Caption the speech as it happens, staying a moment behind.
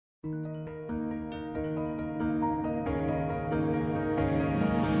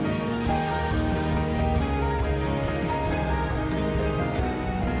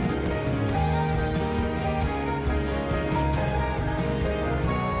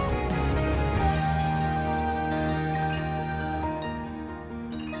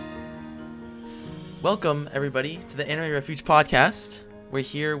Welcome, everybody, to the Anime Refuge podcast. We're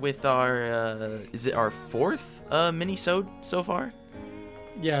here with our, is it our fourth mini-sode so far?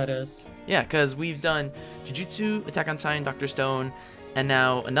 Yeah, it is. Yeah, because we've done Jujutsu, Attack on Titan, Dr. Stone, and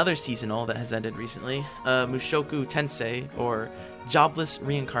now another seasonal that has ended recently, Mushoku Tensei, or Jobless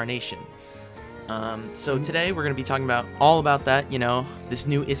Reincarnation. So today we're going to be talking about all about that, you know, this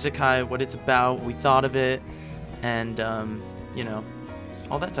new isekai, what it's about, what we thought of it, and, you know,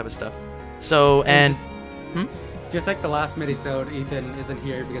 all that type of stuff. So, and... Just like the last minisode, Ethan isn't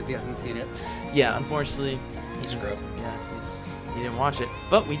here because he hasn't seen it. Yeah, unfortunately, he didn't watch it.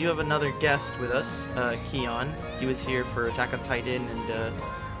 But we do have another guest with us, Keon. He was here for Attack on Titan,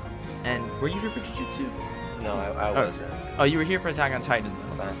 and were you here for Jujutsu? No, I wasn't. Oh, you were here for Attack on Titan,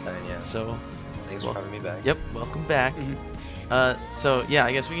 though. Yeah. So, Thanks for having me back. Yep, welcome back. So yeah,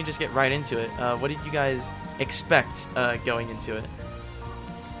 I guess we can just get right into it. What did you guys expect going into it?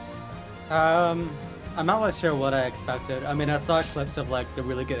 I'm not really sure what I expected. I mean, I saw clips of like the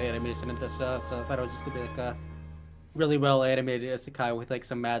really good animation in this show, so I thought it was just gonna be like a really well animated isekai with like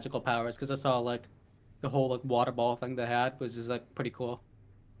some magical powers. Because I saw like the whole like water ball thing they had was just like pretty cool.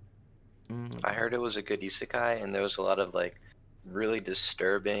 I heard it was a good isekai, and there was a lot of like really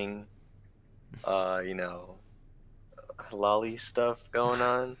disturbing, lolly stuff going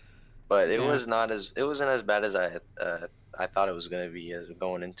on. But it wasn't as bad as I thought it was gonna be as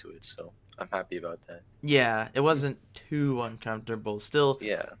going into it. So I'm happy about that. Yeah, it wasn't too uncomfortable. Still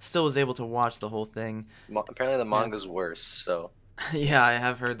was able to watch the whole thing. Apparently the manga's worse, so... Yeah, I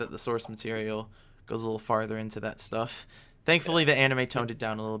have heard that the source material goes a little farther into that stuff. Thankfully, the anime toned it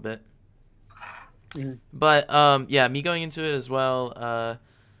down a little bit. But, yeah, me going into it as well,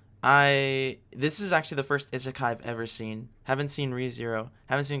 this is actually the first isekai I've ever seen. Haven't seen ReZero.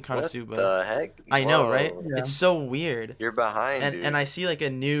 Haven't seen Konosuba. What the heck? I know, right? Yeah. It's so weird. You're behind, dude. And I see like a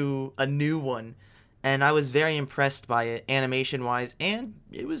new one, and I was very impressed by it animation wise, and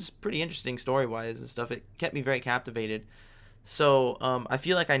it was pretty interesting story wise and stuff. It kept me very captivated. So I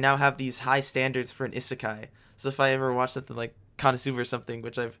feel like I now have these high standards for an isekai. So if I ever watch something like Konosuba or something,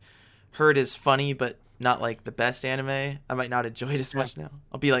 which I've heard is funny but not like the best anime, I might not enjoy it as much now.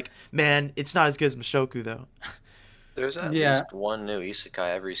 I'll be like, man, it's not as good as Mushoku though. There's at least one new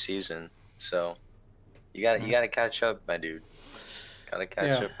isekai every season, so you gotta catch up, my dude. Gotta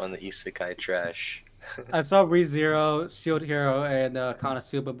catch up on the isekai trash. I saw ReZero, Shield Hero, and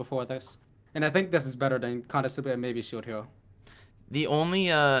Konosuba before this, and I think this is better than Konosuba and maybe Shield Hero. The only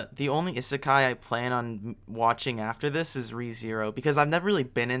isekai I plan on watching after this is ReZero, because I've never really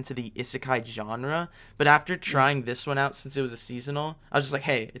been into the isekai genre, but after trying this one out since it was a seasonal, I was just like,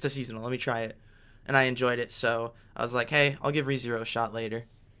 hey, it's a seasonal, let me try it. And I enjoyed it, so I was like, hey, I'll give ReZero a shot later.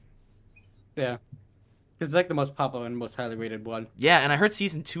 Yeah. It's like the most popular and most highly rated one. Yeah, and I heard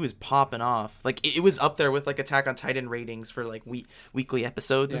season 2 is popping off. Like, it was up there with, like, Attack on Titan ratings for, like, weekly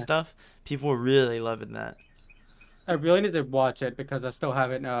episodes and stuff. People were really loving that. I really need to watch it because I still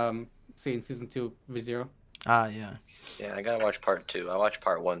haven't seen season 2 of ReZero. Yeah. Yeah, I gotta watch part 2. I watched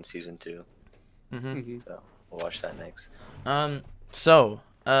part 1, season 2. So we'll watch that next. So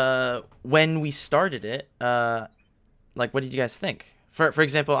when we started it, like, what did you guys think? For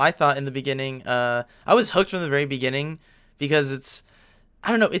example, I thought in the beginning, I was hooked from the very beginning because it's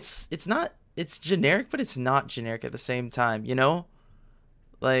generic, but it's not generic at the same time, you know?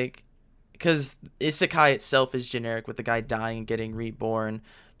 Like, because isekai itself is generic with the guy dying and getting reborn,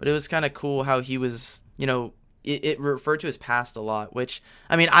 but it was kind of cool how he was, you know, it referred to his past a lot, which,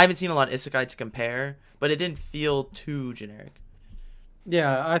 I mean, I haven't seen a lot of isekai to compare, but it didn't feel too generic.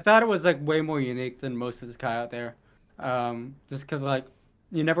 Yeah, I thought it was like way more unique than most isekai out there. Just because like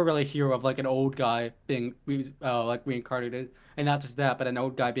you never really hear of like an old guy being like reincarnated, and not just that, but an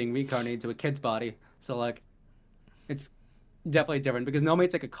old guy being reincarnated into a kid's body. So like, it's definitely different because normally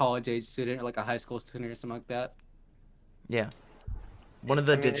it's like a college age student or like a high school student or something like that. Yeah, one of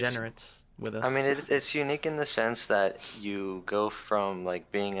the degenerates with us. I mean, it's unique in the sense that you go from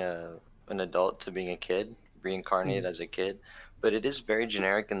like being an adult to being a kid, reincarnated as a kid, but it is very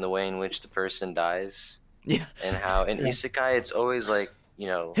generic in the way in which the person dies. Yeah. And how in isekai it's always like, you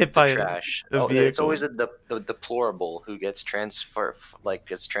know, hit by trash. A it's always the deplorable who gets transferred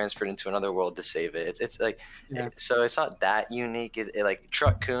into another world to save it. It's like so it's not that unique. It like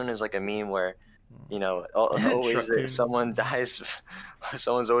Truck-kun is like a meme where, you know, always someone dies.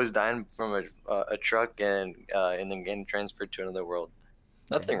 Someone's always dying from a truck and then getting transferred to another world.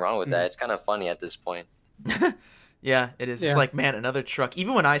 Nothing wrong with that. It's kind of funny at this point. Yeah, it is. Yeah. It's like, man, another truck.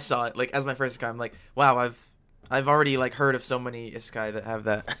 Even when I saw it, like, as my first isekai, I'm like, wow, I've already, like, heard of so many isekai that have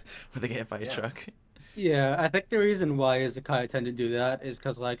that, where they get hit by a truck. Yeah, I think the reason why isekai tend to do that is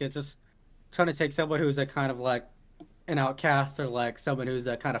because, like, it just trying to take someone who's like kind of like an outcast or like someone who's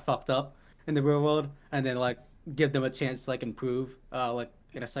kind of fucked up in the real world, and then like give them a chance to like improve, like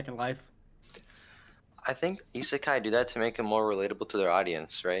in a second life. I think isekai do that to make it more relatable to their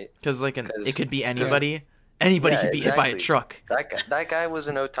audience, right? Because like it could be anybody. Yeah, Anybody could be hit by a exactly. truck. That guy was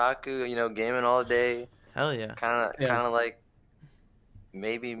an otaku, you know, gaming all day. Hell yeah. Kind of like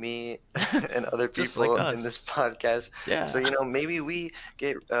maybe me and other Just people like in this us. podcast. Yeah. So you know, maybe we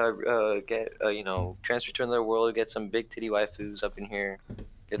get you know, transferred to another world, get some big titty waifus up in here,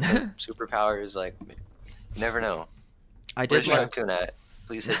 get some superpowers. Like, you never know. I did Where's like Raccoon at?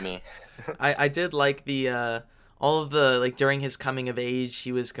 Please hit me. I did like the all of the like during his coming of age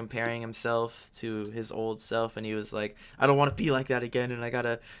he was comparing himself to his old self, and he was like, I don't want to be like that again, and I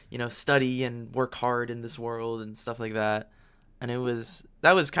gotta, you know, study and work hard in this world and stuff like that. And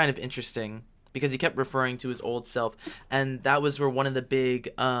that was kind of interesting because he kept referring to his old self, and that was where one of the big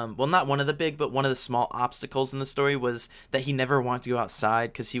well, not one of the big, but one of the small obstacles in the story was that he never wanted to go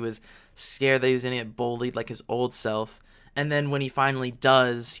outside because he was scared that he was gonna get bullied like his old self. And then when he finally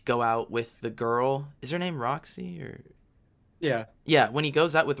does go out with the girl, is her name Roxy or? Yeah. Yeah, when he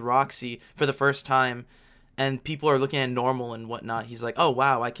goes out with Roxy for the first time, and people are looking at normal and whatnot, he's like, oh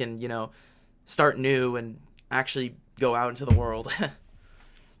wow, I can, you know, start new and actually go out into the world.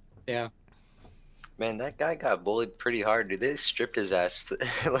 Yeah. Man, that guy got bullied pretty hard, dude. They stripped his ass.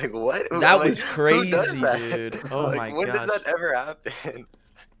 Like, what? That Like, was who does crazy, that? dude. Oh Like, my when does gosh. that ever happen?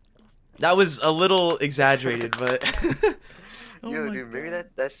 That was a little exaggerated, but oh Yo, my dude, maybe God.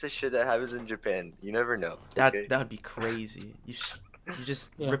 that's the shit that happens in Japan. You never know. Okay? That would be crazy. You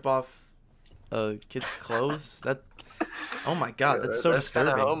just Yeah. rip off a kid's clothes? Oh my God, Yeah, that's so that's kind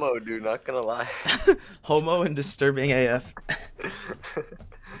disturbing. of homo, dude. Not gonna lie. Homo and disturbing AF.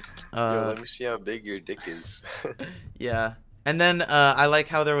 Yo, let me see how big your dick is. Yeah. And then I like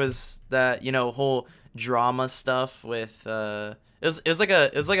how there was that, you know, whole drama stuff with it was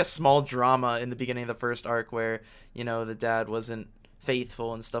like a small drama in the beginning of the first arc where, you know, the dad wasn't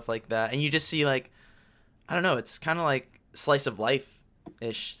faithful and stuff like that. And you just see like, I don't know, it's kind of like slice of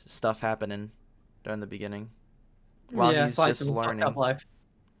life-ish stuff happening during the beginning while Yeah, he's slice just of a fucked learning. up life.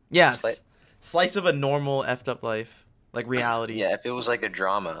 Yeah, Sli- slice of a normal effed up life, like reality. Yeah, if it was like a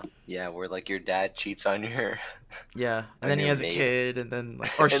drama, yeah, where like your dad cheats on your Yeah, on and then he your has a maid. kid, and then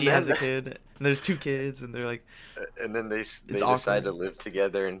like, or And she has a then- kid, and there's two kids, and they're like, and then they decide awkward. to live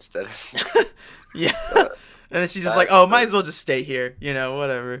together instead of yeah, Uh, and then she's just like, oh, might as well just stay here, you know,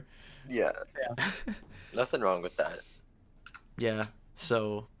 whatever. yeah, nothing wrong with that. Yeah,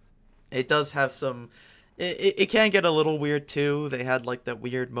 so it does have some. It can get a little weird too. They had like that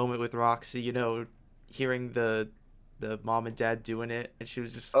weird moment with Roxy, you know, hearing the mom and dad doing it, and she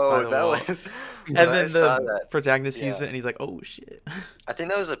was just by Oh, the that wall. was. And when I then saw the that, protagonist sees yeah. it, and he's like, "Oh shit!" I think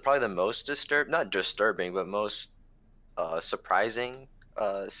that was probably the most not disturbing, but most surprising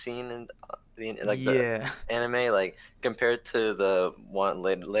scene in like the Yeah, anime, like compared to the one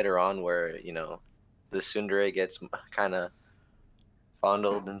later on where, you know, the tsundere gets kind of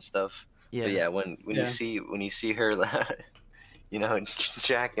fondled and stuff. yeah, But yeah, when Yeah. you see her, you know,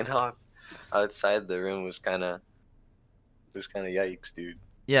 jacking off outside the room was kind of yikes, dude.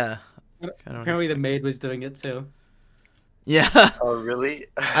 yeah. Apparently, the maid was doing it too. Yeah, Oh, really?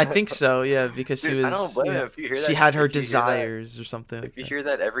 I think so. Yeah, because she Dude, was. I don't blame him if you hear that. She had her if you hear that- desires or something. If Like you that. hear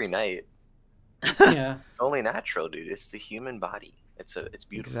that every night, Yeah. it's only natural, dude. It's the human body. It's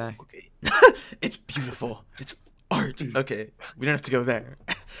beautiful. Exactly. Okay. It's beautiful. It's art. Okay, we don't have to go there.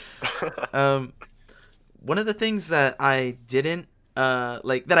 One of the things that I didn't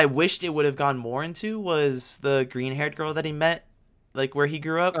like that I wished it would have gone more into was the green-haired girl that he met, like where he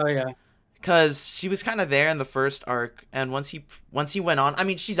grew up, Oh yeah. because she was kind of there in the first arc, and once he went on, I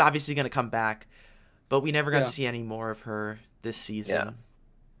mean, she's obviously gonna come back, but we never got Yeah. to see any more of her this season. Yeah.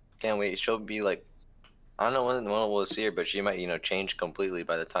 Can't wait. She'll be like, I don't know when we'll see her, but she might, you know, change completely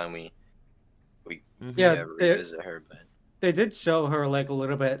by the time we Mhm. Yeah, revisit her. But they did show her like a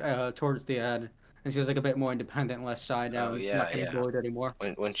little bit towards the end, and she was like a bit more independent, less shy now, Oh, and yeah, not getting yeah. bored anymore.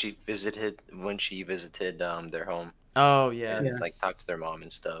 when she visited their home, Oh yeah. and Yeah. like talked to their mom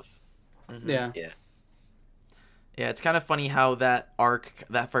and stuff. Mhm. Yeah. Yeah, it's kind of funny how that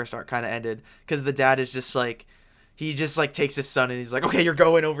first arc kind of ended, because the dad is just like, he just like takes his son and he's like, okay, you're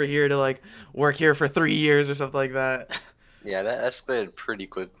going over here to like work here for 3 years or something like that. Yeah, that escalated pretty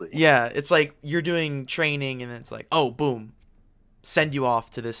quickly. Yeah, it's like you're doing training and it's like, oh, boom, send you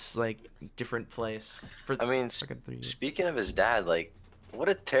off to this like different place for I mean, fucking 3 years. speaking of his dad, like, what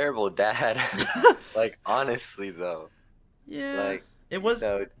a terrible dad. Like, honestly, though, Yeah, like, it was. you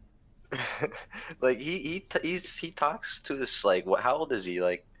know, like he talks to this, like, what? How old is he?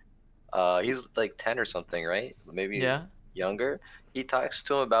 Like, he's like 10 or something, right? Maybe Yeah. younger. He talks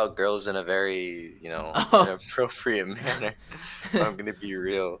to him about girls in a very, Oh. inappropriate manner. If I'm gonna be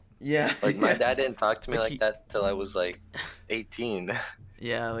real. Yeah. Like my Yeah. dad didn't talk to me Like like that till I was like 18.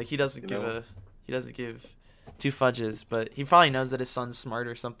 yeah, like You know? he doesn't give two fudges, but he probably knows that his son's smart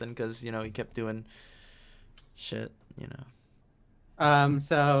or something because he kept doing shit.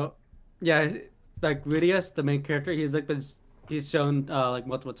 So yeah, like Rudius, the main character, he's shown like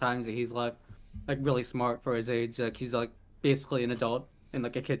multiple times that he's like really smart for his age. Like he's like basically an adult in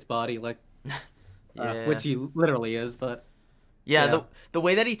like a kid's body, like Yeah. which he literally is. But Yeah, yeah, the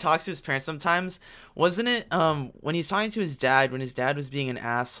way that he talks to his parents sometimes, wasn't it when he's talking to his dad when his dad was being an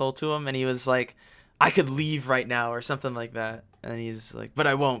asshole to him and he was like, I could leave right now or something like that. And he's like, but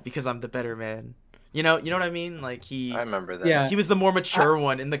I won't because I'm the better man. You know what I mean? Like I remember that. yeah. he was the more mature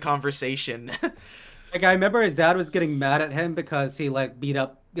one in the conversation. Like I remember his dad was getting mad at him because he like beat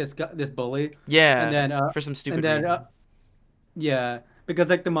up this bully, and Yeah, then for some and stupid then reason. yeah, because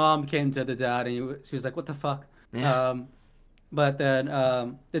like the mom came to the dad and she was like, "What the fuck?" Yeah. Um, but then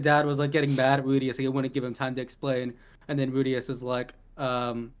the dad was like getting mad at Rudius, so he wouldn't give him time to explain, and then Rudius was like,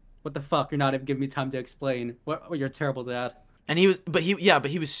 "What the fuck? You're not even giving me time to explain. What? You're a terrible dad." And he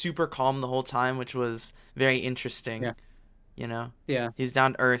was super calm the whole time, which was very interesting. Yeah, yeah, He was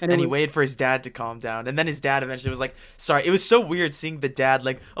down to earth, and it and he was waited for his dad to calm down, and then his dad eventually was like, "Sorry." It was so weird seeing the dad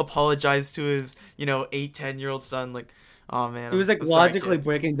like apologize to his 8-10 year old son. Like, oh man, he was like I'm sorry, logically kid.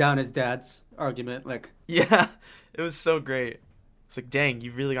 breaking down his dad's argument, like Yeah, it was so great. It's like, dang,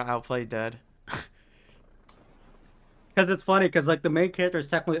 you really got outplayed, dad. because it's funny because like the main character is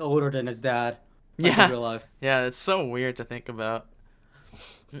technically older than his dad, like in Yeah, real life. yeah, it's so weird to think about.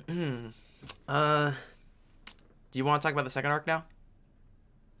 uh, do you want to talk about the second arc now?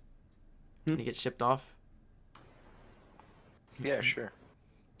 Hmm? When he gets shipped off. Yeah, sure.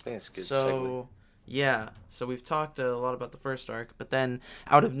 I think it's a good segue. So, yeah. So we've talked a lot about the first arc, but then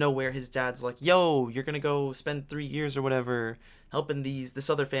out of nowhere, his dad's like, "Yo, you're gonna go spend 3 years or whatever helping this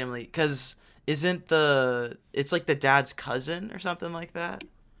other family." Cause it's like the dad's cousin or something like that.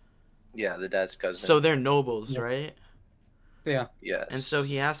 Yeah, the dad's So cousin. they're nobles, Yeah, right? yeah, And so Yes.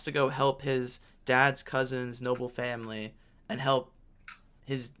 he has to go help his dad's cousin's noble family and help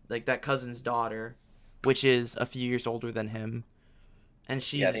his like that cousin's daughter, which is a few years older than him, and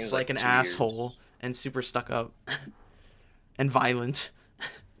Yeah, I think it she's was like like an 2 years. asshole and super stuck up and violent.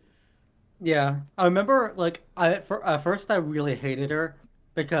 yeah. I remember like at first I really hated her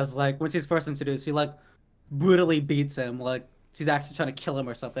because like when she's first introduced, she like brutally beats him, like she's actually trying to kill him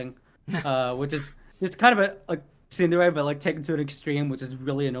or something, which is it's kind of a like Cinderella, but like taken to an extreme, which is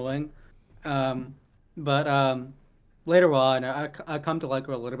really annoying. Um, but later on, I come to like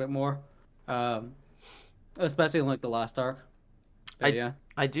her a little bit more, um, especially in like the last arc. But I yeah,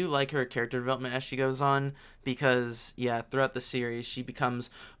 I do like her character development as she goes on because yeah, throughout the series she becomes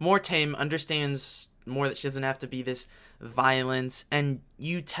more tame, understands more that she doesn't have to be this violence, and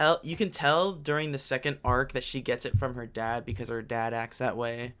you can tell during the second arc that she gets it from her dad because her dad acts that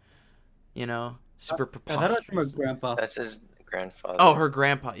way, super I thought it was from her preposterous. grandpa. That's his Oh, grandfather. her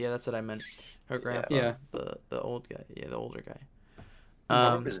grandpa. Yeah, that's what I meant. Her Yeah. grandpa, Yeah, the old guy. Yeah, the older guy. I yeah.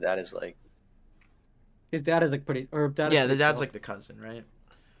 wonder what Um, his dad is like. His dad is like pretty, or dad is yeah, the pretty dad's chill. like the cousin, right?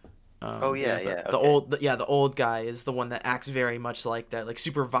 Oh Yeah, yeah, but yeah. Okay. the old guy is the one that acts very much like that, like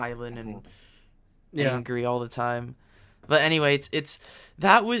super violent and Mhm. Yeah. angry all the time. But anyway, it's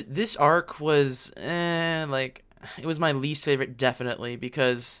that was this arc was like it was my least favorite definitely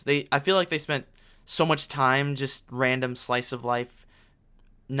because I feel like they spent so much time just random slice of life,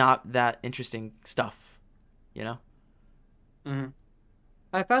 not that interesting stuff, you know? Hmm.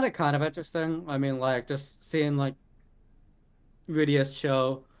 I found it kind of interesting. I mean, like just seeing like Rudius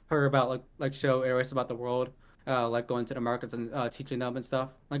show her about like show Eris about the world, like going to the markets and teaching them and stuff.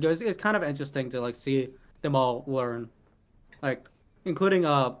 Like it's kind of interesting to like see them all learn, like including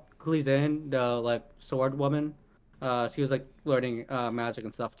Klizane, the like sword woman. She was like learning magic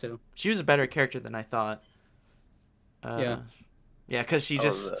and stuff too. She was a better character than I thought. Yeah, Uh, yeah, because she Oh,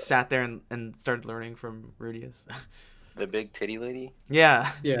 just sat there and started learning from Rudius. the big titty lady.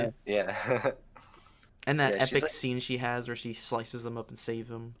 Yeah, yeah. yeah, Yeah. And that Yeah, epic scene she has where she slices them up and save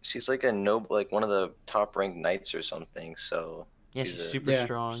them. she's like a noble, like one of the top ranked knights or something. So Yeah, she's she's a super yeah,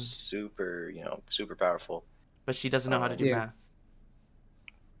 strong, super, super powerful. but she doesn't know how to do Um, yeah, math.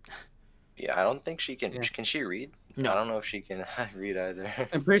 yeah, I don't think she can. yeah. Can she read? I No. don't know if she can read either.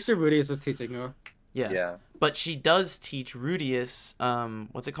 I'm pretty sure Rudius was teaching her. Yeah. Yeah. But she does teach Rudius,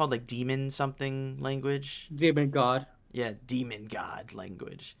 what's it called? Like demon something language? Demon God. Yeah, demon god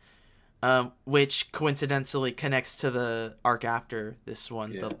language. which coincidentally connects to the arc after this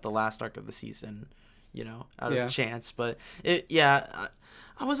one, Yeah. the last arc of the season, you know, out Yeah. of chance. But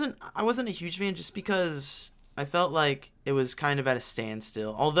I wasn't a huge fan just because I felt like it was kind of at a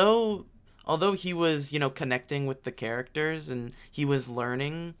standstill. Although he was, you know, connecting with the characters and he was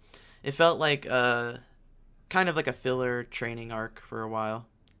learning, it felt like kind of like a filler training arc for a while.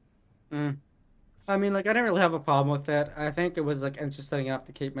 Mm. I mean, like, I didn't really have a problem with it. I think it was like interesting enough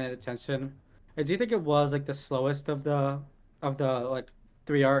to keep my attention. I do think it was like the slowest of the like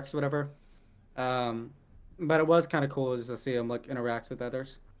three arcs, whatever. Um, but it was kind of cool just to see him like interact with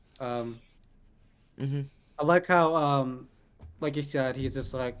others. Um, Hmm. I like how like you said, he's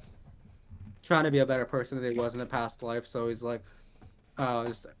just like trying to be a better person than he was in the past life. So he's like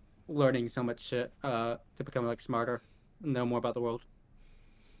just learning so much shit to become like smarter, and know more about the world.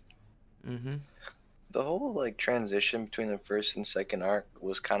 Hmm. The whole like transition between the first and second arc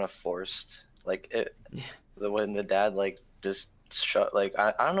was kind of forced. Like Yeah. when the dad like just shut like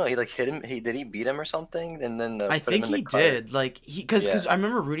I don't know, he like hit him. Did he beat him or something? And then I put him think in the he cart. did. Like because Yeah. I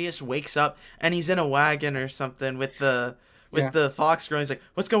remember Rudius wakes up and he's in a wagon or something with the Yeah. fox girl. He's like,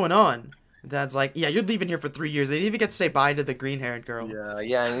 "What's going on?" Dad's like, "Yeah, you're leaving here for 3 years." They didn't even get to say bye to the green-haired girl.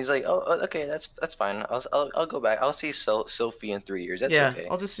 Yeah, and he's like, okay, that's fine. I'll go back. I'll see Sophie in 3 years. That's Yeah, okay.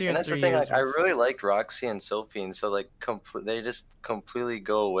 I'll just see you And in that's the three thing. years. Like, I really liked Roxy and Sophie, and so like they just completely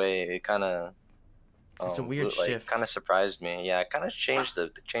go away. It kind of It's a weird shift. kind of surprised me. Yeah, it kind of changed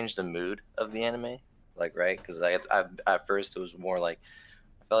the mood of the anime. Like right, because at first it was more like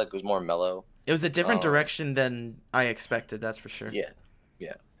I felt like it was more mellow. It was a different Um, direction than I expected. That's for sure. yeah,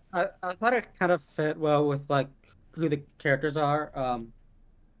 yeah. I thought it kind of fit well with like who the characters are,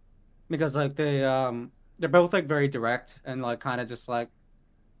 because like they're both like very direct and like kind of just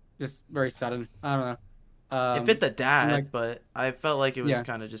very sudden. I don't know. It fit the And like dad, but I felt like it was yeah,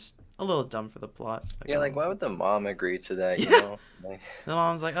 kind of just a little dumb for the plot. Like, Yeah, like oh. why would the mom agree to that? You Yeah. know, like, The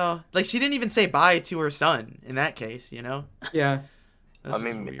mom's like, "Oh," like she didn't even say bye to her son in that case. You know. yeah. That's I just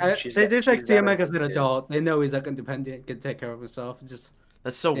mean, weird. They just like she's see got him her like as own an kid. adult. They know he's like independent, can take care of himself. Just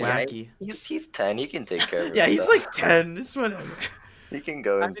That's so yeah. Yeah, wacky. he's 10. He can take care of Yeah, he's himself. like 10. It's whatever. He can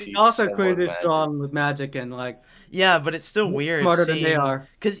go I and mean, he's teach also someone clearly magic. strong with magic and like Yeah, but it's still weird smarter than they seeing are.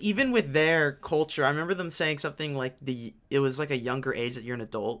 because even with their culture, I remember them saying something like it was like a younger age that you're an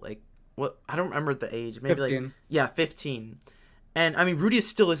adult. Like what? I don't remember the age. Maybe like 15. yeah, 15. And I mean, Rudius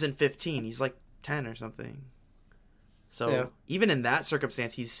still isn't 15. He's like 10 or something. So Yeah. even in that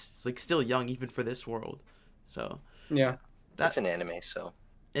circumstance, he's like still young, even for this world. So Yeah. That's an anime, so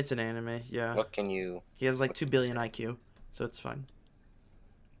it's an anime. Yeah, what can you? he has like What 2 can you billion say? IQ, so it's fine.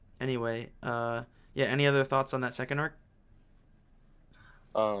 Anyway, yeah. Any other thoughts on that second arc?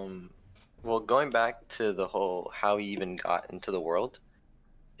 Um, well, going back to the whole how he even got into the world,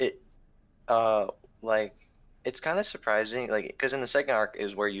 it uh like it's kind of surprising, like because in the second arc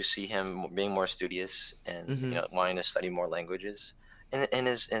is where you see him being more studious and Mm-hmm. wanting to study more languages. In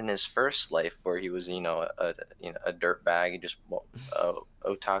his first life, where he was a dirt bag, he just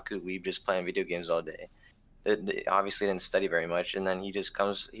otaku weeb, just playing video games all day. It obviously didn't study very much, and then he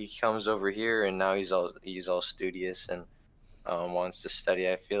comes over here, and now he's all studious and wants to study.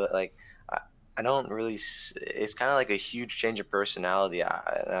 I feel like I don't really. It's kind of like a huge change of personality.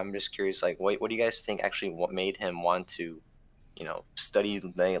 I'm just curious, like, what do you guys think actually what made him want to, study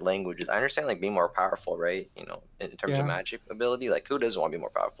languages? I understand like being more powerful, right? In terms of Yeah. magic ability, like who doesn't want to be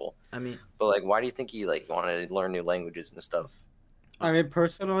more powerful? I mean, But like, why do you think he like wanted to learn new languages and stuff? I mean,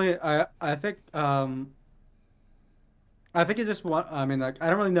 personally, I think he just want. I mean, like, I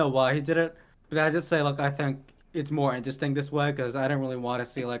don't really know why he did it, but I just say, like, I think it's more interesting this way because I don't really want to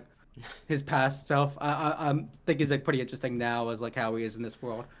see like his past self. I think he's like pretty interesting now as like how he is in this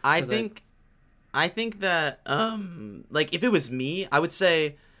world. I 'Cause, like, think I think that like if it was me, I would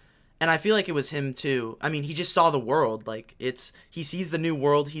say, and I feel like it was him too. I mean, he just saw the world. Like he sees the new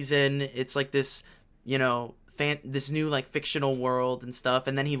world he's in. It's like this, this new like fictional world and stuff,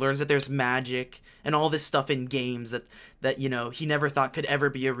 and then he learns that there's magic and all this stuff in games that he never thought could ever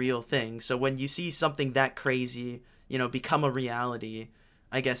be a real thing. So when you see something that crazy, become a reality,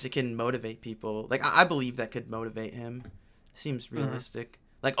 I guess it can motivate people. Like I believe that could motivate him. Seems realistic.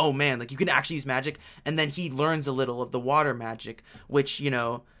 Like, oh man, like you can actually use magic, and then he learns a little of the water magic, which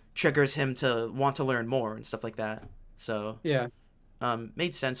triggers him to want to learn more and stuff like that. So yeah.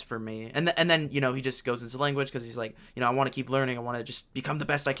 made sense for me. And then he just goes into language because he's like, I want to keep learning. I want to just become the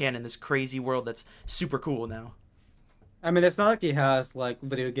best I can in this crazy world that's super cool now. I mean, it's not like he has like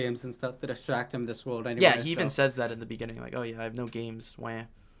video games and stuff to distract him this world anyway. Yeah, he even So says that in the beginning, like, oh yeah, I have no games, wah,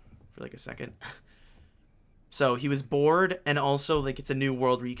 for like a second. So he was bored, and also like it's a new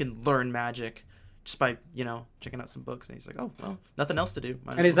world where you can learn magic just by checking out some books. And he's like, oh well, nothing else to do.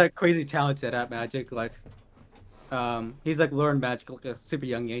 And he's like crazy talented at magic. Like, he's like learned magic like a super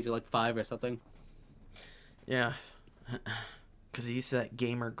young age, of like 5 or something. Yeah, because he used to that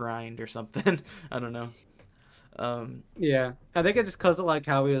gamer grind or something. I don't know. Yeah, I think it's just because of like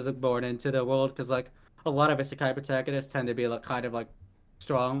how he was like born into the world. Because like a lot of isekai protagonists tend to be like kind of like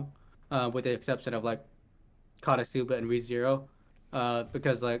strong, with the exception of like Konosuba and ReZero,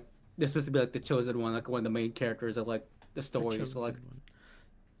 because like they're supposed to be like the chosen one, like one of the main characters of like the story. So like,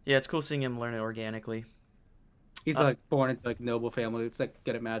 yeah, it's cool seeing him learn it organically. He's like born into like noble family. It's like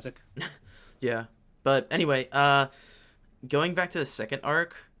good at magic. Yeah, but anyway, going back to the second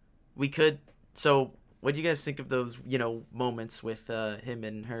arc, we could. So, what do you guys think of those moments with him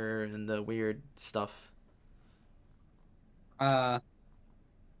and her and the weird stuff? I'm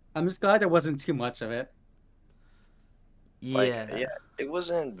just glad there wasn't too much of it. Yeah. Like, yeah, it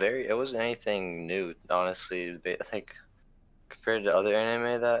wasn't anything new, honestly. Like compared to other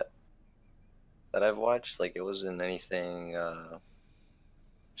anime that I've watched, like it wasn't anything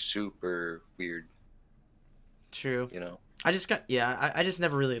super weird. True. You know. I just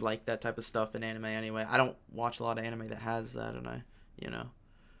never really liked that type of stuff in anime anyway. I don't watch a lot of anime that has that, and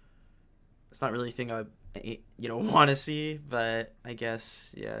it's not really a thing I want to see, but I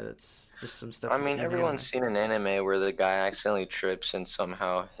guess that's just some stuff. I mean, everyone's seen an anime where the guy accidentally trips and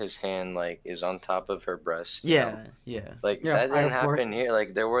somehow his hand like is on top of her breast. Yeah. Like that didn't happen here.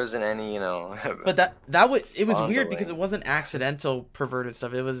 Like there wasn't any, But that was weird because it wasn't accidental perverted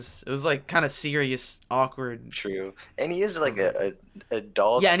stuff. It was like kind of serious, awkward. True, and he is like a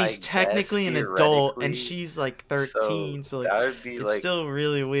adult. Yeah, and he's technically an adult, and she's like 13, so like that would be it's still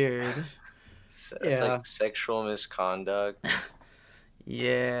really weird. It's like sexual misconduct.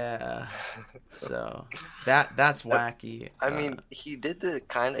 Yeah. So that's wacky. I mean, he did the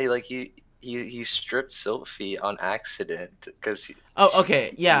kind of like he stripped Sylphie on accident because. Oh,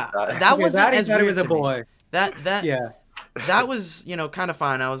 okay, yeah. That wasn't as weird as a boy. That yeah. That was kind of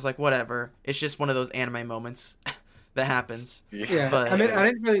fine. I was like, whatever. It's just one of those anime moments that happens. Yeah. But, I mean,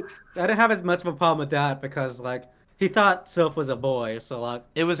 I didn't have as much of a problem with that because like he thought Sylph was a boy, so like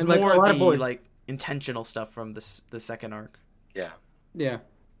it was more like, the like intentional stuff from the second arc. Yeah. Yeah.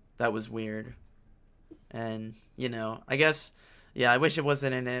 That was weird. And, I guess, I wish it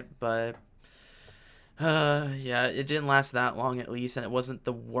wasn't in it, but, yeah, it didn't last that long at least, and it wasn't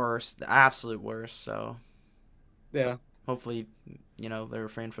the worst, the absolute worst, so. Yeah. Hopefully, they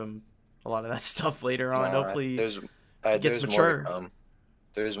refrain from a lot of that stuff later on. Hopefully it gets mature.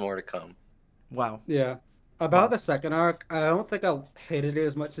 There's more to come. Wow. Yeah. About the second arc, I don't think I hated it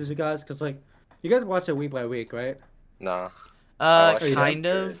as much as you guys, because, like, you guys watch it week by week, right? Nah. Kind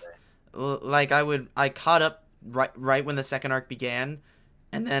of. Like I caught up right when the second arc began,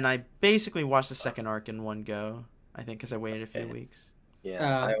 and then I basically watched the second arc in one go. I think because I waited a few weeks.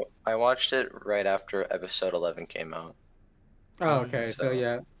 Yeah, I watched it right after episode 11 came out. Oh, okay. So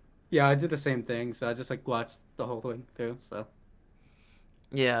yeah, I did the same thing. So I just like watched the whole thing too. So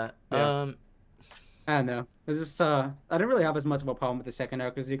yeah. I don't know. It's just I didn't really have as much of a problem with the second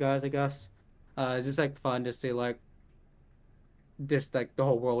arc as you guys, I guess. It's just like fun to see like this like the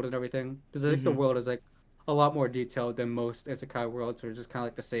whole world and everything, because I think the world is like a lot more detailed than most isekai worlds, which is just kind of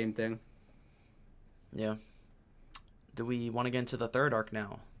like the same thing. Yeah. Do we want to get into the third arc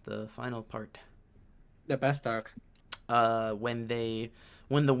now, the final part? The best arc. When the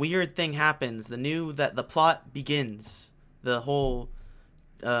weird thing happens, the plot begins, the whole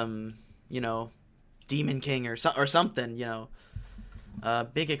Demon King or something,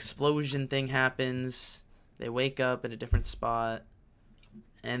 big explosion thing happens. They wake up in a different spot,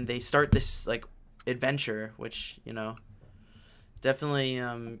 and they start this like adventure, which definitely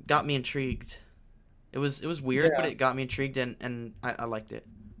got me intrigued. It was weird, but it got me intrigued, and I liked it,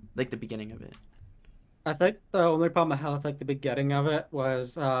 like the beginning of it. I think the only problem I had with like the beginning of it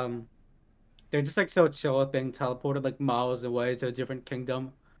was they're just like so chill with being teleported like miles away to a different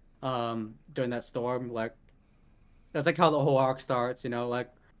kingdom during that storm. Like that's like how the whole arc starts, like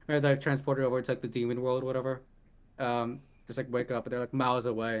where they're transported over to like the demon world or whatever. Just like wake up and they're like miles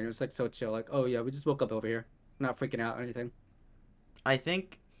away, and it's like so chill, like, oh yeah, we just woke up over here, not freaking out or anything. I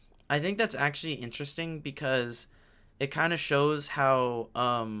think that's actually interesting because it kind of shows how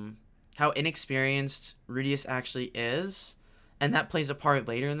inexperienced Rudius actually is, and that plays a part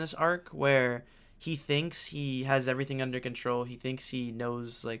later in this arc where he thinks he has everything under control. He thinks he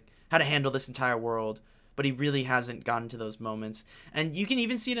knows like how to handle this entire world, but he really hasn't gotten to those moments. And you can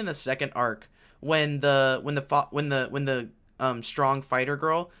even see it in the second arc when the strong fighter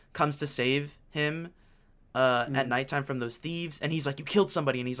girl comes to save him at nighttime from those thieves, and he's like, "You killed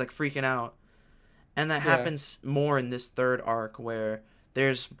somebody," and he's like freaking out. And that happens more in this third arc where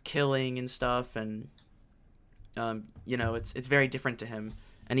there's killing and stuff, and you know, it's very different to him,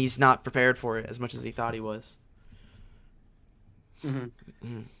 and he's not prepared for it as much as he thought he was.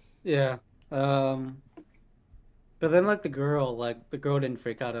 Yeah. But then like the girl didn't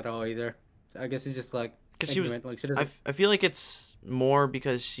freak out at all either. I guess he's just like because she was. like, she doesn't... I feel like it's more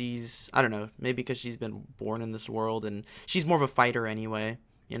because she's, I don't know, maybe because she's been born in this world and she's more of a fighter anyway.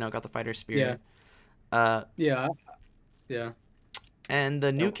 You know, got the fighter spirit. Yeah. And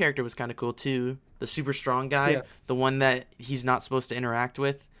the new character was kind of cool too. The super strong guy, the one that he's not supposed to interact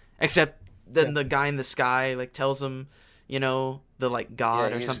with, except then the guy in the sky like tells him, you know, the like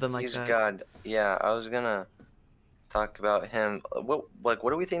god or something like that. He's God. Yeah, I was gonna talk about him. What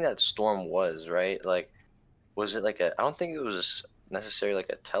do we think that storm was? Right? Like, was it like a? I don't think it was necessarily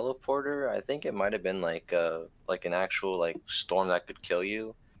like a teleporter. I think it might have been like an actual like storm that could kill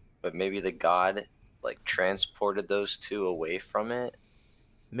you, but maybe the god like transported those two away from it.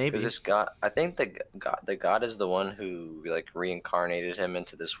 Maybe this god, I think the god is the one who like reincarnated him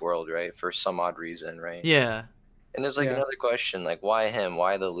into this world, right? For some odd reason, right? Yeah. And there's like another question, like why him?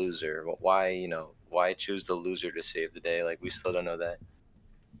 Why the loser? Why why choose the loser to save the day? Like we still don't know that.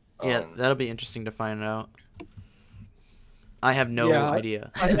 Yeah, that'll be interesting to find out. I have no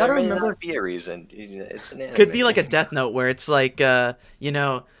idea. I don't remember. Not be a reason. It's an anime. Could be like a Death Note where it's like, you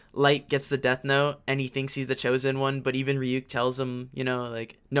know, Light gets the Death Note and he thinks he's the chosen one, but even Ryuk tells him, you know,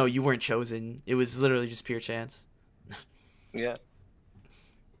 like, no, you weren't chosen. It was literally just pure chance. Yeah.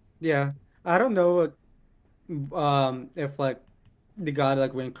 Yeah. I don't know if like the god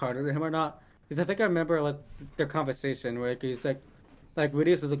like reincarnated him or not. Because I think I remember like their conversation where he's like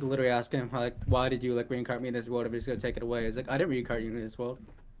Rudius was like literally asking him like, why did you like reincarnate me in this world if you're just gonna take it away? He's like, I didn't reincarnate you in this world.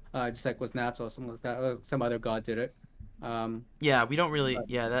 Just like was natural or something like that. Or some other god did it. Yeah, we don't really.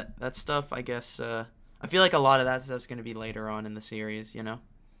 Yeah, that stuff. I guess. I feel like a lot of that stuff's gonna be later on in the series. You know.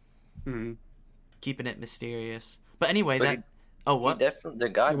 Keeping it mysterious. But anyway, what? The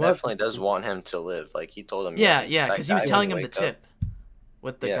god definitely does want him to live. Like he told him. Yeah, because he was telling him the tip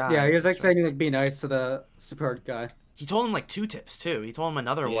with the guy. Yeah, he was like saying like be nice to the support guy. He told him like 2 tips too. He told him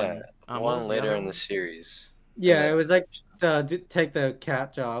another one. One later in the series. Yeah, it was like take the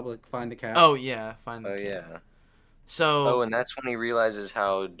cat job, like find the cat. Oh yeah, find the cat. Yeah. So. And that's when he realizes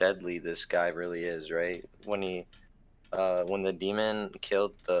how deadly this guy really is, right? When the demon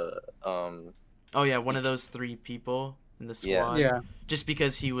killed the Oh yeah, one of those 3 people in the squad. Yeah. Just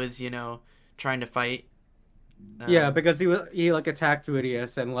because he was, you know, trying to fight. Because he like attacked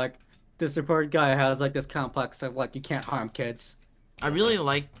Rudius, and like the support guy has like this complex of like you can't harm kids. I really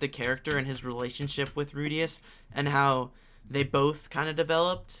liked the character and his relationship with Rudius and how they both kind of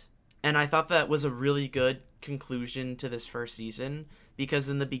developed, and I thought that was a really good conclusion to this first season, because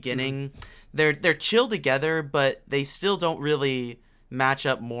in the beginning they're chill together, but they still don't really match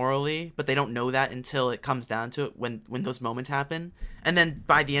up morally, but they don't know that until it comes down to it when those moments happen. And then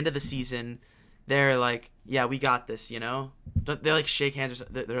by the end of the season they're like, yeah, we got this, you know? They like shake hands or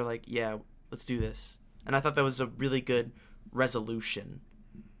something. They're like, yeah, let's do this. And I thought that was a really good resolution.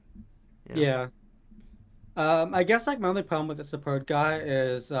 Yeah. I guess like my only problem with the support guy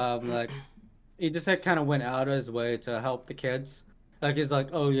is like he just like kind of went out of his way to help the kids. Like he's like,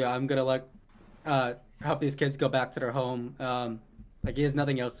 oh yeah, I'm gonna like help these kids go back to their home. Like he has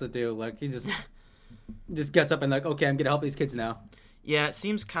nothing else to do. Like he just gets up and like, okay, I'm gonna help these kids now. Yeah, it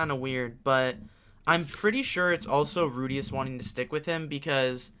seems kind of weird, but I'm pretty sure it's also Rudius wanting to stick with him,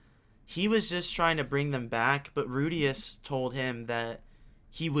 because he was just trying to bring them back, but Rudius told him that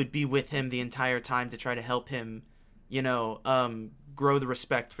he would be with him the entire time to try to help him, you know, grow the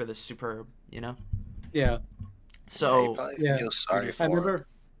respect for the superb, you know? Yeah. So, feel sorry for him.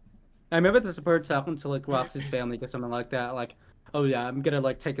 I remember the support talking to like Roxy's family or something like that, like, oh yeah, I'm gonna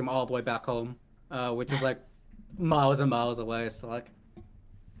like take him all the way back home, which is like miles and miles away, so like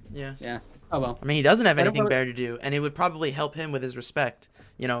yeah. Oh well. I mean, he doesn't have anything better to do, and it would probably help him with his respect,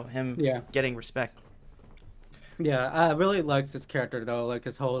 you know, him getting respect. Yeah, I really liked his character though, like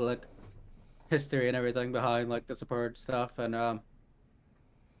his whole like history and everything behind like the support stuff, and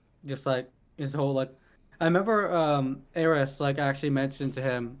just like his whole like I remember Eris like actually mentioned to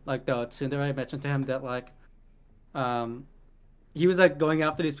him, like the tsundere mentioned to him that like he was like going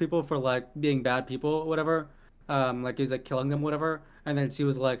after these people for like being bad people or whatever. Like he's like killing them, whatever. And then she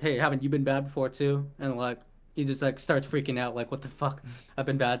was like, hey, haven't you been bad before too? And like he just like starts freaking out, like, what the fuck? I've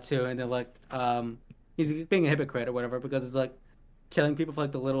been bad too. And then like he's being a hypocrite or whatever, because it's like killing people for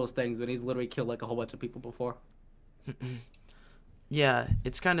like the littlest things when he's literally killed like a whole bunch of people before. Yeah,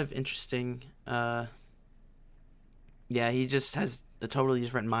 it's kind of interesting. Yeah, he just has a totally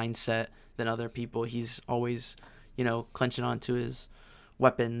different mindset than other people. He's always, clenching onto his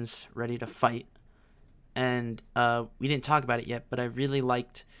weapons, ready to fight. And we didn't talk about it yet, but I really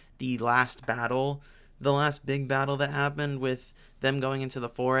liked the last battle, the last big battle that happened with them going into the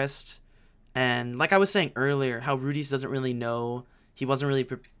forest. And like I was saying earlier, how Rudy's doesn't really know. He wasn't really.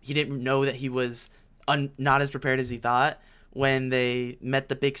 He didn't know that he was not as prepared as he thought when they met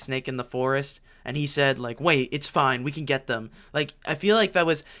the big snake in the forest. And he said, like, wait, it's fine. We can get them. Like, I feel like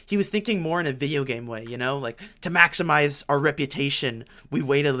he was thinking more in a video game way, like to maximize our reputation, we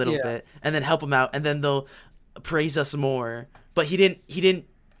wait a little bit and then help them out and then they'll praise us more. But he didn't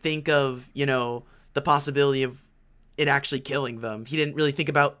think of, the possibility of it actually killing them. He didn't really think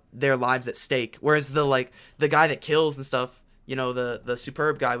about their lives at stake. Whereas the guy that kills and stuff, the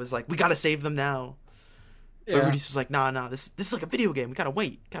superb guy was like, we got to save them now. But Rudy's was like, nah, this is like a video game. We got to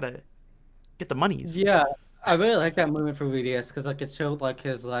wait. Got to get the monies. Yeah, I really like that moment for VDS because like it showed like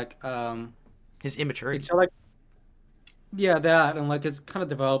his immaturity. It showed like that and like his kind of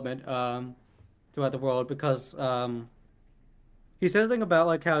development throughout the world because he says something about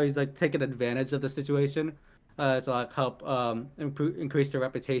like how he's like taking advantage of the situation to like help increase their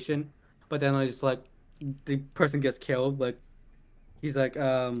reputation, but then like, just like the person gets killed, like he's like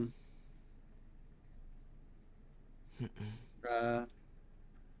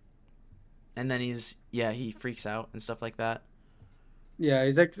and then he freaks out and stuff like that. Yeah,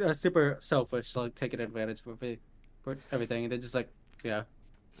 he's like super selfish, like taking advantage for everything, and then just like and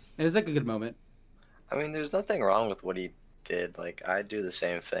it's like a good moment. I mean, there's nothing wrong with what he did. Like, I do the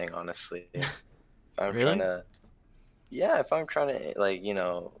same thing, honestly. If I'm really? if I'm trying to like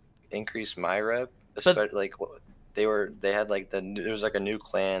increase my rep, especially like they had like there was like a new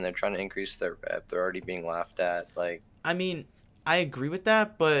clan. They're trying to increase their rep. They're already being laughed at. Like, I mean, I agree with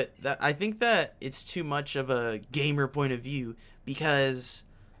that, but I think that it's too much of a gamer point of view because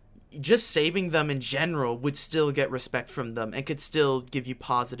just saving them in general would still get respect from them and could still give you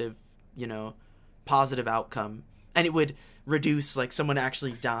positive outcome, and it would reduce like someone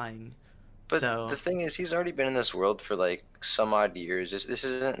actually dying. But the thing is, he's already been in this world for like some odd years. This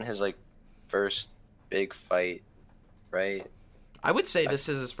isn't his like first big fight, right? I would say this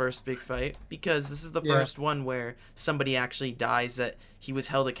is his first big fight because this is the first one where somebody actually dies that he was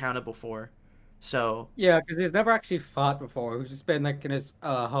held accountable for. So yeah, because he's never actually fought before. He's just been like in his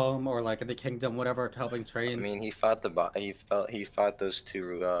home or like in the kingdom, whatever, helping train. I mean, he fought he fought those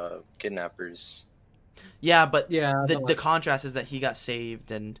two kidnappers. Yeah, but the contrast is that he got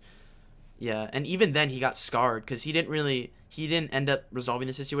saved and even then he got scarred because he didn't end up resolving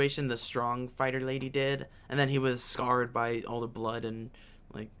the situation. The strong fighter lady did, and then he was scarred by all the blood and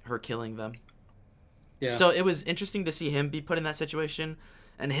like her killing them. Yeah. So it was interesting to see him be put in that situation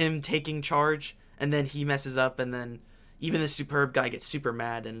and him taking charge, and then he messes up, and then even the superb guy gets super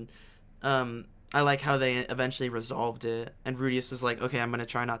mad, and I like how they eventually resolved it. And Rudius was like, okay, I'm gonna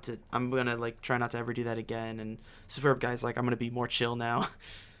try not to ever do that again. And superb guy's like, I'm gonna be more chill now.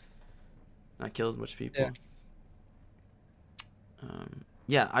 Not kill as much people.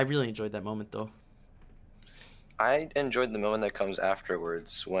 I really enjoyed that moment though. I enjoyed the moment that comes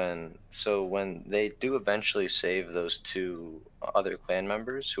afterwards when they do eventually save those two other clan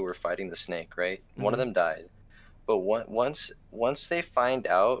members who were fighting the snake, right? Mm-hmm. One of them died, but once they find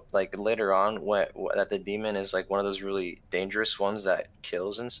out like later on that the demon is like one of those really dangerous ones that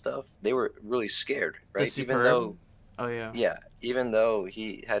kills and stuff, they were really scared, right? Even though even though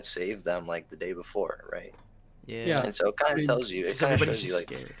he had saved them like the day before, right? Yeah. And so it kind of tells you, it kind of shows you like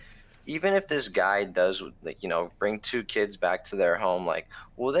scared. Even if this guy does like bring two kids back to their home, like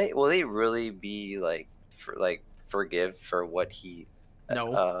will they really be like forgive for what he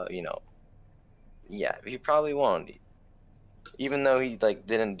he probably won't, even though he like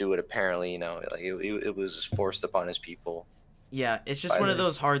didn't do it apparently, like it was forced upon his people. It's just one of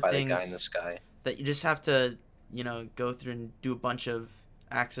those hard things the guy in the sky that you just have to go through and do a bunch of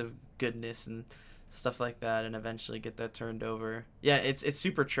acts of goodness and stuff like that and eventually get that turned over. It's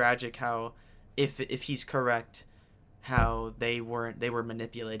super tragic how if he's correct, how they were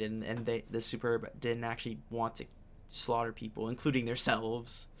manipulated and the superb didn't actually want to slaughter people, including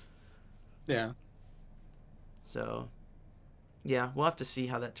themselves. So we'll have to see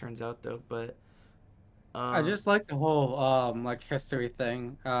how that turns out though, but I just like the whole like history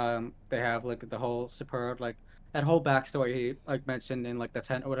thing. They have like the whole superb, like that whole backstory he like mentioned in like the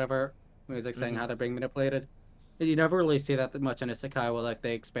tent or whatever. He was like saying how they're being manipulated. And you never really see that much in Isekai where like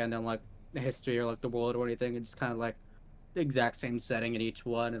they expand on like the history or like the world or anything. It's just kind of like the exact same setting in each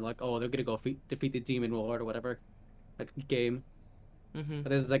one, and like they're gonna go defeat the demon lord or whatever, like game. But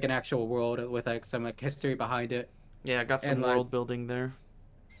there's like an actual world with like some like history behind it, Yeah, I got some and like world building there.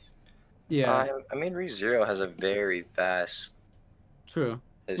 yeah, I mean, ReZero has a very vast true.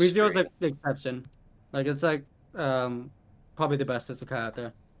 ReZero is history. like the exception. Like it's like probably the best isekai out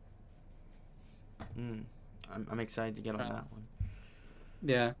there. Mm. I'm excited to get on Um, that one.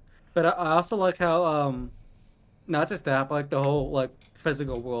 yeah, but I also like how not just that, but like the whole like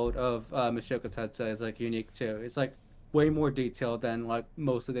physical world of Mushoku Tensei is like unique too. It's like way more detailed than like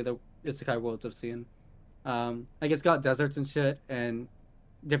most of the other isekai worlds I've seen. Like it's got deserts and shit and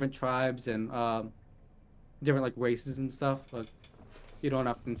different tribes and different like races and stuff. Like you don't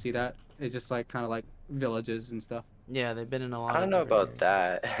often see that. It's just like kind of like villages and stuff. Yeah, they've been in a I lot don't of know different about areas.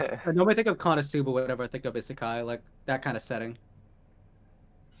 I that. normally think of Konosuba whenever I think of isekai, like that kind of setting.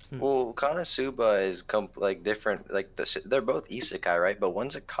 Hmm. Well, Konosuba is like different. Like they're both isekai, right? But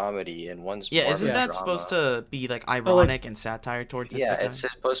one's a comedy and one's Yeah, more of a isn't Yeah, that supposed drama. to be like but like ironic and satire towards Yeah, isekai? it's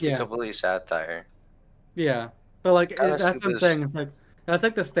supposed to be yeah, completely satire. yeah, but like that's what I'm Konosuba's, saying. It's like that's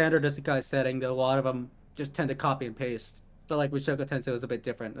like the standard isekai setting that a lot of them just tend to copy and paste. But like with Shoko Tensei was a bit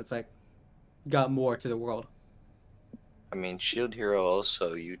different. It's like got more to the world. I mean, Shield Hero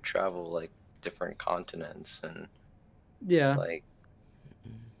also, you travel like different continents and Yeah. like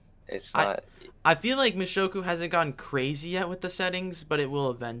it's I not. I feel like Mishoku hasn't gone crazy yet with the settings, but it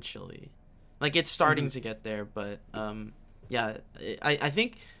will eventually. Like it's starting Hmm. to get there, but yeah, I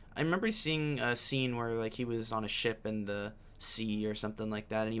think I remember seeing a scene where like he was on a ship in the sea or something like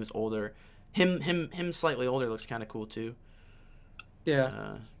that, and he was older. Him slightly older looks kind of cool too. Yeah.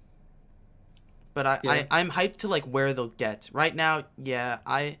 Uh, but I, Yeah. I I'm hyped to like where they'll get right now. Yeah,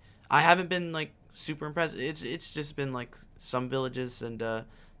 I haven't been like super impressed. It's just been like some villages and the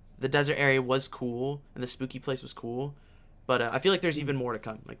desert area was cool and the spooky place was cool, but I feel like there's even more to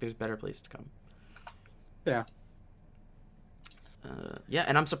come. Like there's better places to come. Yeah. Yeah,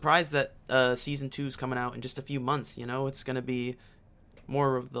 and I'm surprised that season 2 is coming out in just a few months. You know, it's gonna be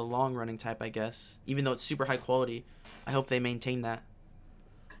more of the long running type, I guess. Even though it's super high quality, I hope they maintain that.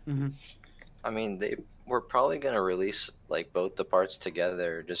 Hmm. I mean, they were probably gonna release like both the parts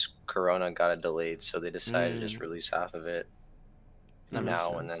together. Just Corona got it delayed, so they decided to just Mm, release half of it that makes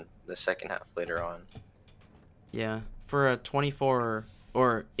now and sense. then the second half later on. Yeah, for a 24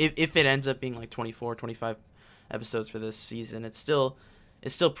 or if it ends up being like 24, 25 episodes for this season, it's still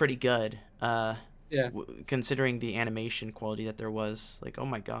pretty good. Yeah. Considering the animation quality that there was, like oh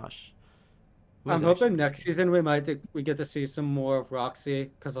my gosh, it was I'm actually hoping really next good. season we get to see some more of Roxy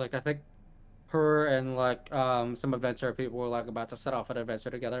because like I think her and like some adventure people were like about to set off an adventure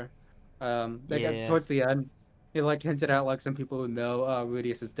together. They got Yeah, towards the end. They like hinted out like some people who know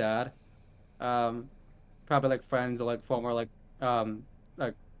Rudius's dad. Um, Probably like friends or like former like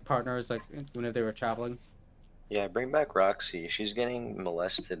partners like whenever they were traveling. Yeah, bring back Roxy. She's getting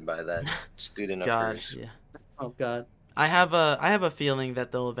molested by that student of God, hers. yeah. Oh God. I have a feeling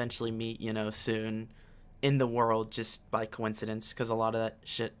that they'll eventually meet, soon, in the world just by coincidence, because a lot of that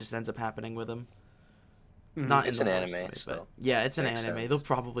shit just ends up happening with them. Hmm. Not in It's the an worst anime, way, but so yeah, it's an makes anime. They'll sense.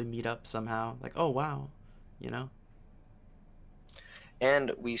 probably meet up somehow. Like, oh wow, you know?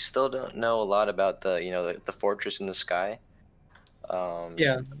 And we still don't know a lot about the fortress in the sky. Um,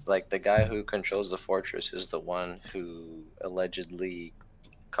 Yeah. like the guy who controls the fortress is the one who allegedly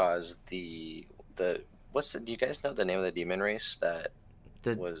caused the what's the do you guys know the name of the demon race that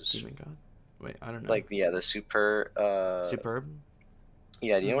The was demon god. Wait, I don't know. like the super Superb.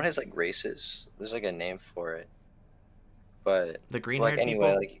 yeah, do you know Mm. what his like race is? There's like a name for it. But The like green-haired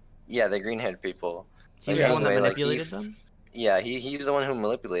anyway, people. like yeah, the green haired people. He Like was the Yeah. one that anyway, manipulated them. yeah, he's the one who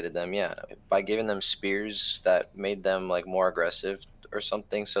manipulated them, yeah, by giving them spears that made them like more aggressive or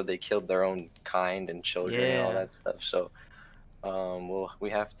something, so they killed their own kind and children and all Yeah. that stuff. So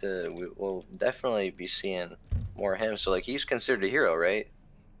we'll definitely be seeing more of him. So like he's considered a hero, right?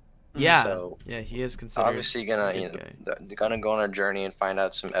 Hmm. Yeah. So Yeah. He is considered obviously a gonna good guy. they're gonna go on a journey and find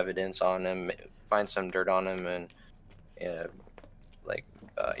out some evidence on him, find some dirt on him, and uh, like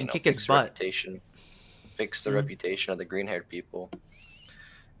And kick his fix the butt. reputation, fix the Hmm. reputation of the green haired people.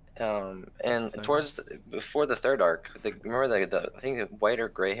 That's And exciting. before the third arc, remember the I think the white or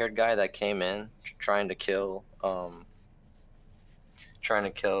gray haired guy that came in trying to kill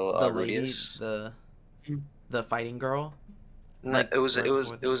The lady, Rudius. the fighting girl, No, like right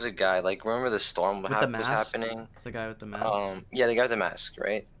before it the was a guy. Like remember the storm with the was mask, happening. the guy with the mask. Yeah, the guy with the mask,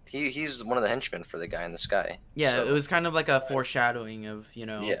 right? He's one of the henchmen for the guy in the sky. Yeah, it So was kind of like a foreshadowing of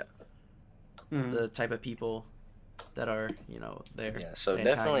yeah, Hmm. the type of people that are there, yeah. So the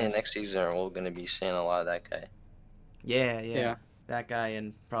definitely antagonists. next season we're gonna be seeing a lot of that guy. Yeah, yeah, Yeah. that guy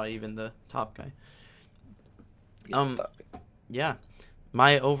and probably even the top guy. He's the Um, top. yeah.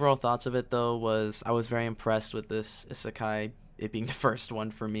 My overall thoughts of it, though, was I was very impressed with this isekai, it being the first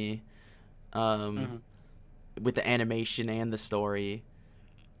one for me, with the animation and the story.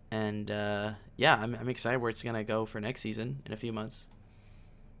 And, yeah, I'm excited where it's going to go for next season in a few months.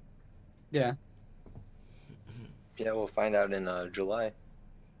 Yeah. Yeah, we'll find out in July.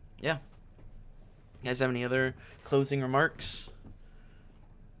 Yeah. You guys have any other closing remarks?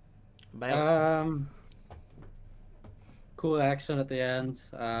 Cool action at the end.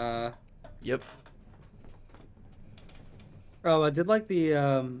 Yep. Oh, I did like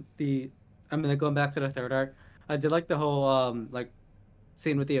I mean, going back to the third arc, I did like the whole like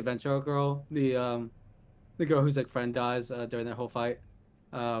scene with the adventure girl, the girl whose like friend dies during that whole fight.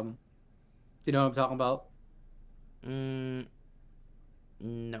 Do you know what I'm talking about? No.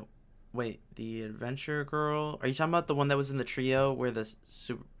 Wait, the adventure girl? Are you talking about the one that was in the trio where the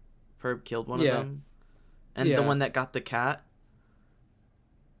superb killed one of them? And the one that got the cat?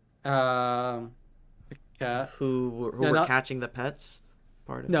 The cat. Who were catching the pets?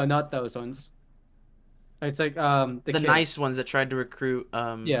 No, not those ones. It's like the nice ones that tried to recruit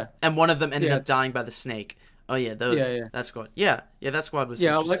yeah. And one of them ended up dying by the snake. Oh yeah, those. Yeah. That squad. Yeah, that squad was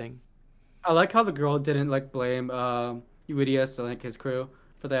interesting. I like how the girl didn't like blame Euidius and like his crew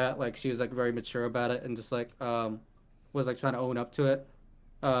for that. Like she was like very mature about it and just like was like trying to own up to it.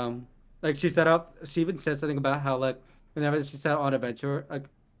 Like she even said something about how like whenever she set out on adventure, like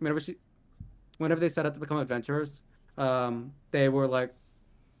whenever they set out to become adventurers, they were like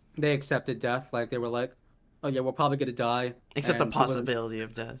they accepted death. Like they were like, oh yeah, we're probably gonna die. Except the possibility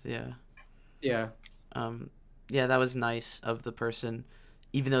of death. Yeah. Yeah. Yeah, that was nice of the person,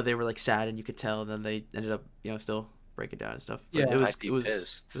 even though they were like sad and you could tell. Then they ended up, still breaking down and stuff. But yeah, it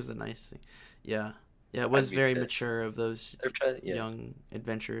was a nice thing. Yeah, it was very mature of those young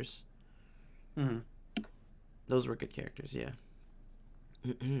adventurers. Mm-hmm. Those were good characters. Yeah.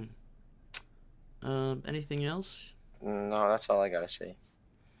 Anything else? No, that's all I gotta say.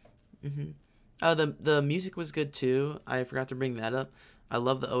 The music was good too. I forgot to bring that up. I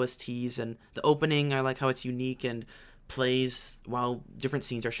love the OSTs and the opening. I like how it's unique and plays while different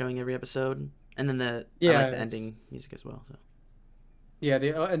scenes are showing every episode. And then I like the ending music as well. So. Yeah,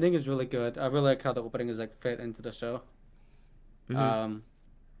 the ending is really good. I really like how the opening is like fit into the show.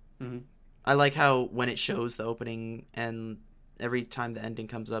 I like how when it shows the opening and every time the ending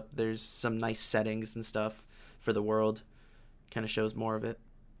comes up, there's some nice settings and stuff for the world. Kind of shows more of it.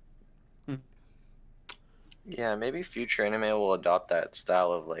 Yeah, maybe future anime will adopt that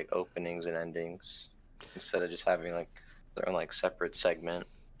style of like openings and endings instead of just having like their own like separate segment.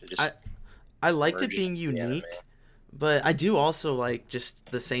 I liked it being unique, but I do also like just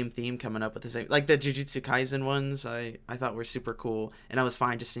the same theme coming up with the same, like the Jujutsu Kaisen ones. I thought were super cool, and I was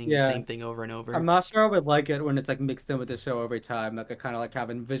fine just seeing the same thing over and over. I'm not sure I would like it when it's like mixed in with the show every time, like I kind of like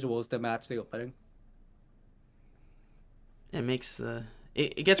having visuals that match the opening. It makes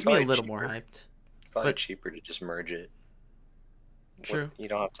it gets me a little more hyped. Probably cheaper to just merge it. True. You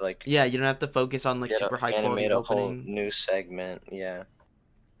don't have to like. Yeah, you don't have to focus on like super high quality opening. Whole new segment. Yeah.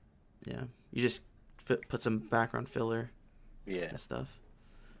 Yeah, you just put some background filler. Yeah. And stuff.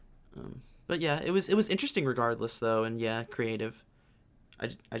 But yeah, it was interesting regardless though, and yeah, creative.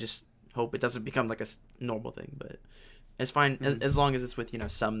 I just hope it doesn't become like a normal thing, but it's fine as long as it's with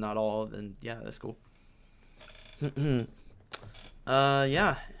some, not all. Then yeah, that's cool.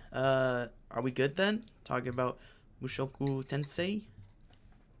 Yeah. Are we good then? Talking about Mushoku Tensei?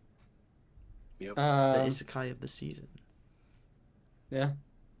 Yep. The isekai of the season. Yeah.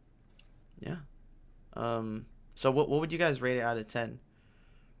 Yeah. So what would you guys rate it out of 10?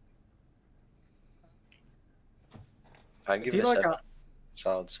 I'd give it a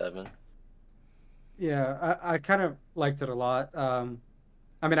solid 7. Yeah, I kind of liked it a lot. I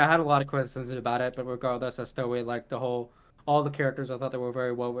mean, I had a lot of criticisms about it, but regardless, I still really liked all the characters. I thought they were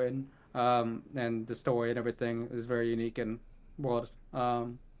very well written. And the story and everything is very unique and world.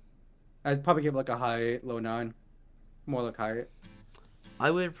 I'd probably give it like a high 8, low 9, more like high 8. I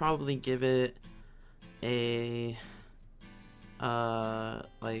would probably give it a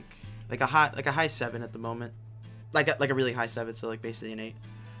like a high 7 at the moment, like a really high 7, so like basically an 8.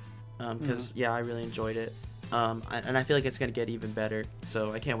 Because I really enjoyed it. And I feel like it's gonna get even better.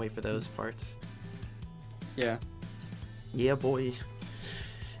 So I can't wait for those parts. Yeah. Yeah, boy.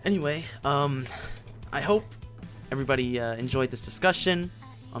 Anyway, I hope everybody enjoyed this discussion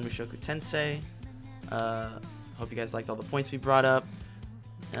on Mushoku Tensei. Hope you guys liked all the points we brought up.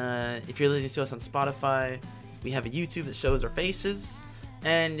 If you're listening to us on Spotify, we have a YouTube that shows our faces.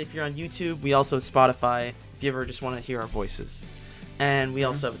 And if you're on YouTube, we also have Spotify if you ever just want to hear our voices. And we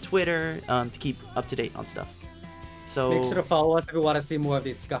also have a Twitter to keep up to date on stuff. So make sure to follow us if you want to see more of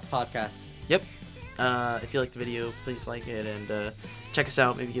these Scuff podcasts. Yep. If you liked the video, please like it and check us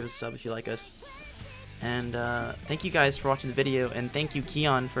out. Maybe give us a sub if you like us. And thank you guys for watching the video, and thank you,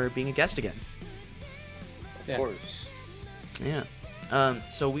 Keon, for being a guest again. Of course. Yeah.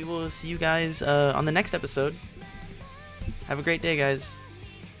 So we will see you guys on the next episode. Have a great day, guys.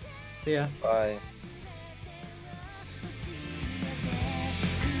 See ya. Bye.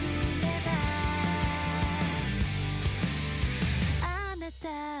 あな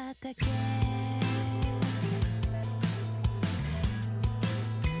ただけ